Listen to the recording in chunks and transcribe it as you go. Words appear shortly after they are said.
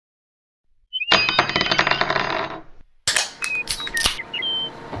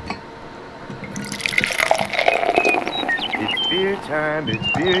time with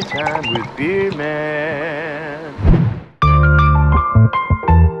Beer Man.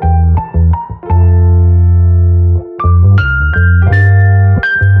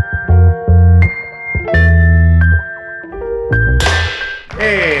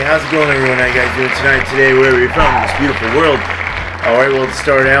 Hey, how's it going, everyone? How you guys doing tonight, today, wherever you're from in this beautiful world? Alright, well, to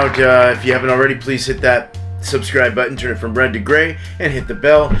start out, if you haven't already, please hit that subscribe button, turn it from red to gray, and hit the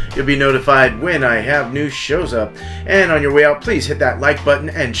bell. You'll be notified when I have new shows up. And on your way out, please hit that like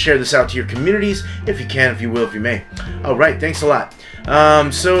button and share this out to your communities, if you can, if you will, if you may. Alright, thanks a lot.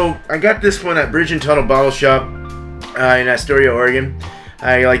 So, I got this one at Bridge and Tunnel Bottleshop in Astoria, Oregon.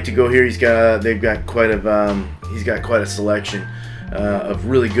 I like to go here. He's got quite a selection of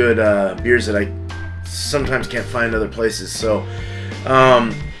really good beers that I sometimes can't find other places. So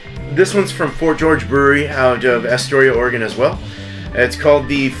this one's from Fort George Brewery out of Astoria, Oregon as well. It's called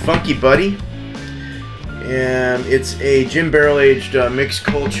the Funky Buddy, and it's a gin barrel aged mixed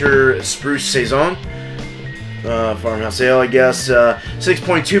culture Spruce Saison farmhouse ale, I guess.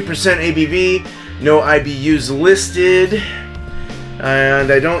 6.2% ABV, no IBUs listed, and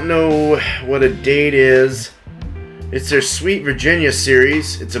I don't know what a date is. It's their Sweet Virginia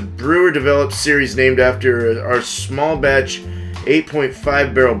series. It's a brewer-developed series named after our small batch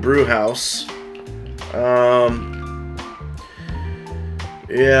 8.5 barrel brew house. Yeah,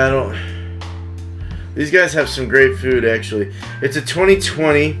 I don't... These guys have some great food, actually. It's a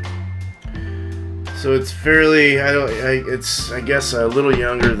 2020, so it's fairly... it's, I guess, a little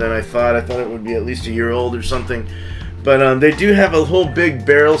younger than I thought. I thought it would be at least a year old or something. But they do have a whole big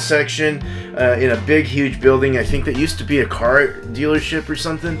barrel section in a big, huge building. I think that used to be a car dealership or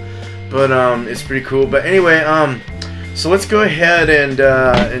something. But it's pretty cool. But anyway, so let's go ahead and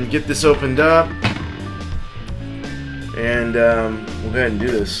get this opened up. And we'll go ahead and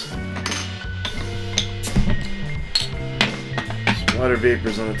do this. Some water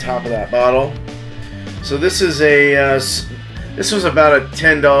vapors on the top of that bottle. So this is a this was about a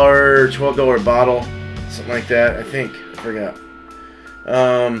 $10 or $12 bottle. Something like that, I think. I forgot.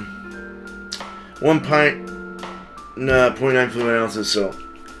 1 pint, 0.9 fluid ounces, so.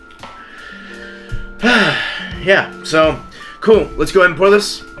 Yeah, so, cool. Let's go ahead and pour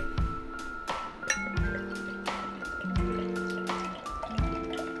this.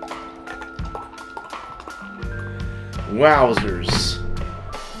 Wowzers.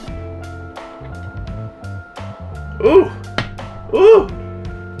 Ooh! Ooh!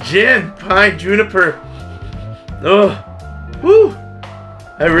 Gin, pine, juniper. Oh, whoo!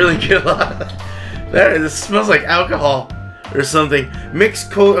 I really get a lot of that. This smells like alcohol or something.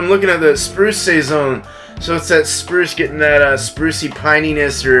 Mixed cold. I'm looking at the Spruce Saison, so it's that spruce getting that sprucey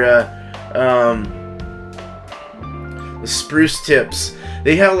pininess or the spruce tips.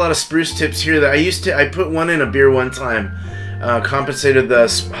 They have a lot of spruce tips here that I put one in a beer one time. Compensated the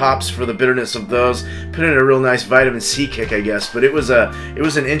hops for the bitterness of those. Put in a real nice vitamin C kick, I guess. But it was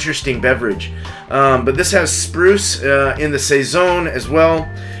an interesting beverage. But this has spruce in the saison as well,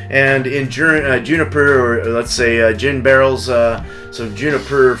 and in juniper, or let's say gin barrels. So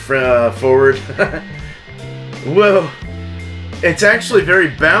juniper forward. Whoa! It's actually very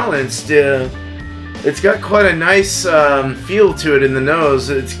balanced. It's got quite a nice feel to it in the nose.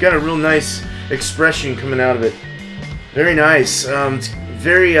 It's got a real nice expression coming out of it. Very nice. It's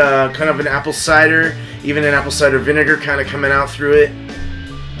very kind of an apple cider, even an apple cider vinegar kind of coming out through it.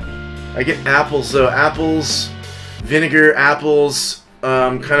 I get apples though. Apples, vinegar, apples,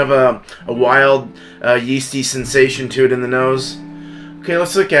 kind of a wild yeasty sensation to it in the nose. Okay,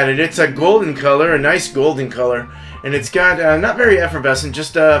 let's look at it. It's a golden color, a nice golden color, and it's got not very effervescent,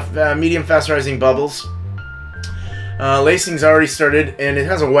 just medium fast rising bubbles. Lacing's already started, and it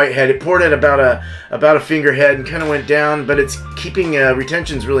has a white head. It poured at about a finger head and kind of went down, but it's keeping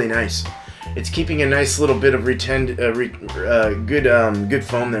retention's really nice. It's keeping a nice little bit of good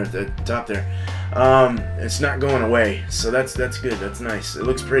foam there at the top there. It's not going away, so that's good. That's nice. It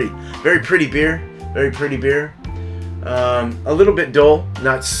looks pretty. Very pretty beer. Very pretty beer. A little bit dull,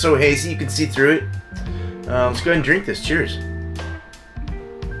 not so hazy. You can see through it. Let's go ahead and drink this. Cheers.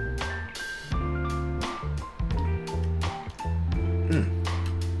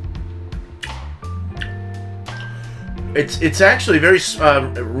 It's actually very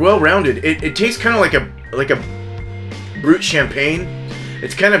well-rounded. It tastes kind of like a brut champagne.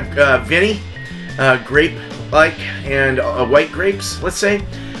 It's kind of vinny, grape-like, and white grapes, let's say,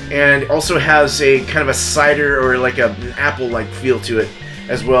 and also has a kind of a cider or like an apple-like feel to it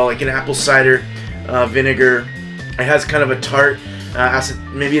as well, like an apple cider vinegar. It has kind of a tart,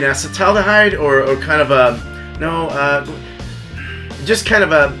 maybe an acetaldehyde or kind of a just kind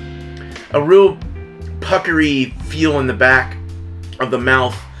of a real puckery feel in the back of the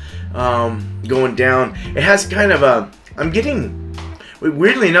mouth going down. It has kind of a,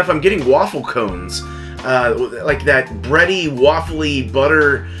 weirdly enough, I'm getting waffle cones. Like that bready, waffly,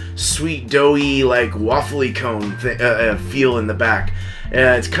 butter, sweet, doughy, like waffly cone feel in the back.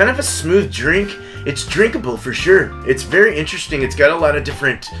 It's kind of a smooth drink. It's drinkable for sure. It's very interesting. It's got a lot of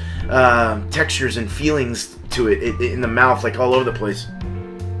different textures and feelings to it in the mouth, like all over the place.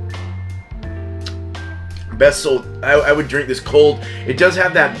 Best sold. I would drink this cold. It does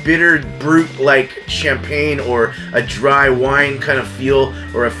have that bitter brute like champagne or a dry wine kind of feel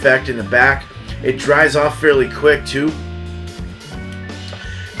or effect in the back. It dries off fairly quick too.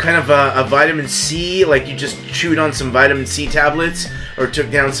 Kind of a vitamin C, like you just chewed on some vitamin C tablets or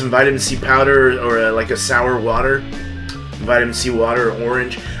took down some vitamin C powder or like a sour water, vitamin C water or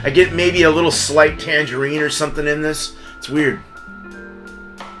orange. I get maybe a little slight tangerine or something in this. It's weird.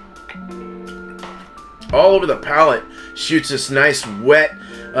 All over the palate shoots this nice wet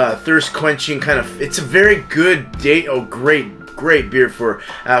thirst quenching kind of, it's a very good date. Oh, great beer for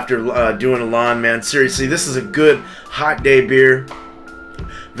after doing a lawn, man. Seriously, this is a good hot day beer.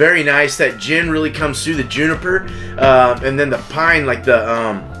 Very nice. That gin really comes through, the juniper, and then the pine, like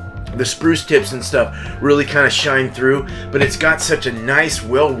the spruce tips and stuff, really kind of shine through. But it's got such a nice,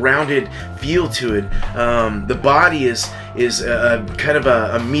 well-rounded feel to it. The body is kind of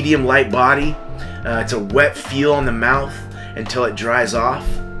a medium light body. It's a wet feel on the mouth until it dries off.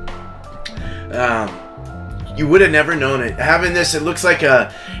 You would have never known it. Having this, it looks kind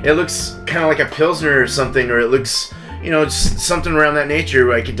of like a Pilsner or something, or it looks, you know, it's something around that nature.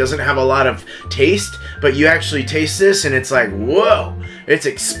 Like it doesn't have a lot of taste, but you actually taste this and it's like, whoa, it's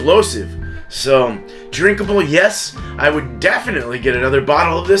explosive. So, drinkable, yes. I would definitely get another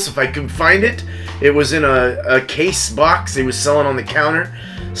bottle of this if I could find it. It was in a case box they was selling on the counter.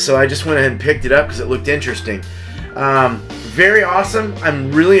 So I just went ahead and picked it up because it looked interesting. Very awesome.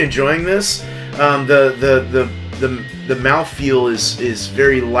 I'm really enjoying this. The mouthfeel is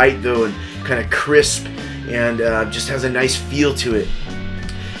very light though and kind of crisp and just has a nice feel to it.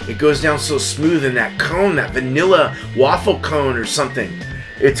 It goes down so smooth in that cone, that vanilla waffle cone or something.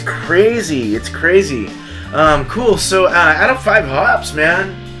 It's crazy. It's crazy. Cool. So out of 5 hops,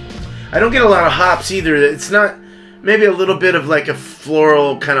 man. I don't get a lot of hops either. It's not, maybe a little bit of like a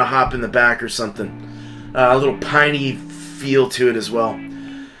floral kind of hop in the back or something. A little piney feel to it as well.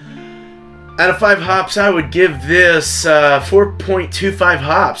 Out of 5 hops, I would give this 4.25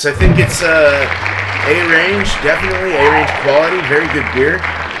 hops. I think it's A-range, definitely A-range quality, very good beer.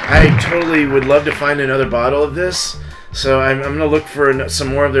 I totally would love to find another bottle of this. So I'm going to look for some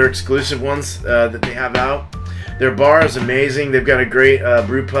more of their exclusive ones that they have out. Their bar is amazing. They've got a great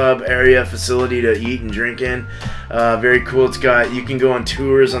brew pub area facility to eat and drink in. Very cool. It's got, you can go on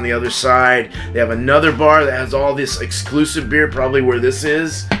tours on the other side. They have another bar that has all this exclusive beer, probably where this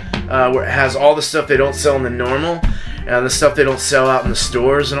is, where it has all the stuff they don't sell in the normal, and the stuff they don't sell out in the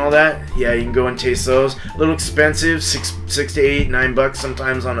stores and all that. Yeah, you can go and taste those. A little expensive, six to eight, $9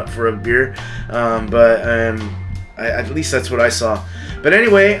 sometimes on it for a beer, but at least that's what I saw. But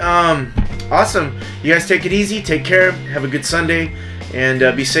anyway, awesome. You guys take it easy. Take care. Have a good Sunday. And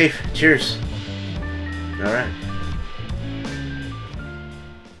be safe. Cheers. All right.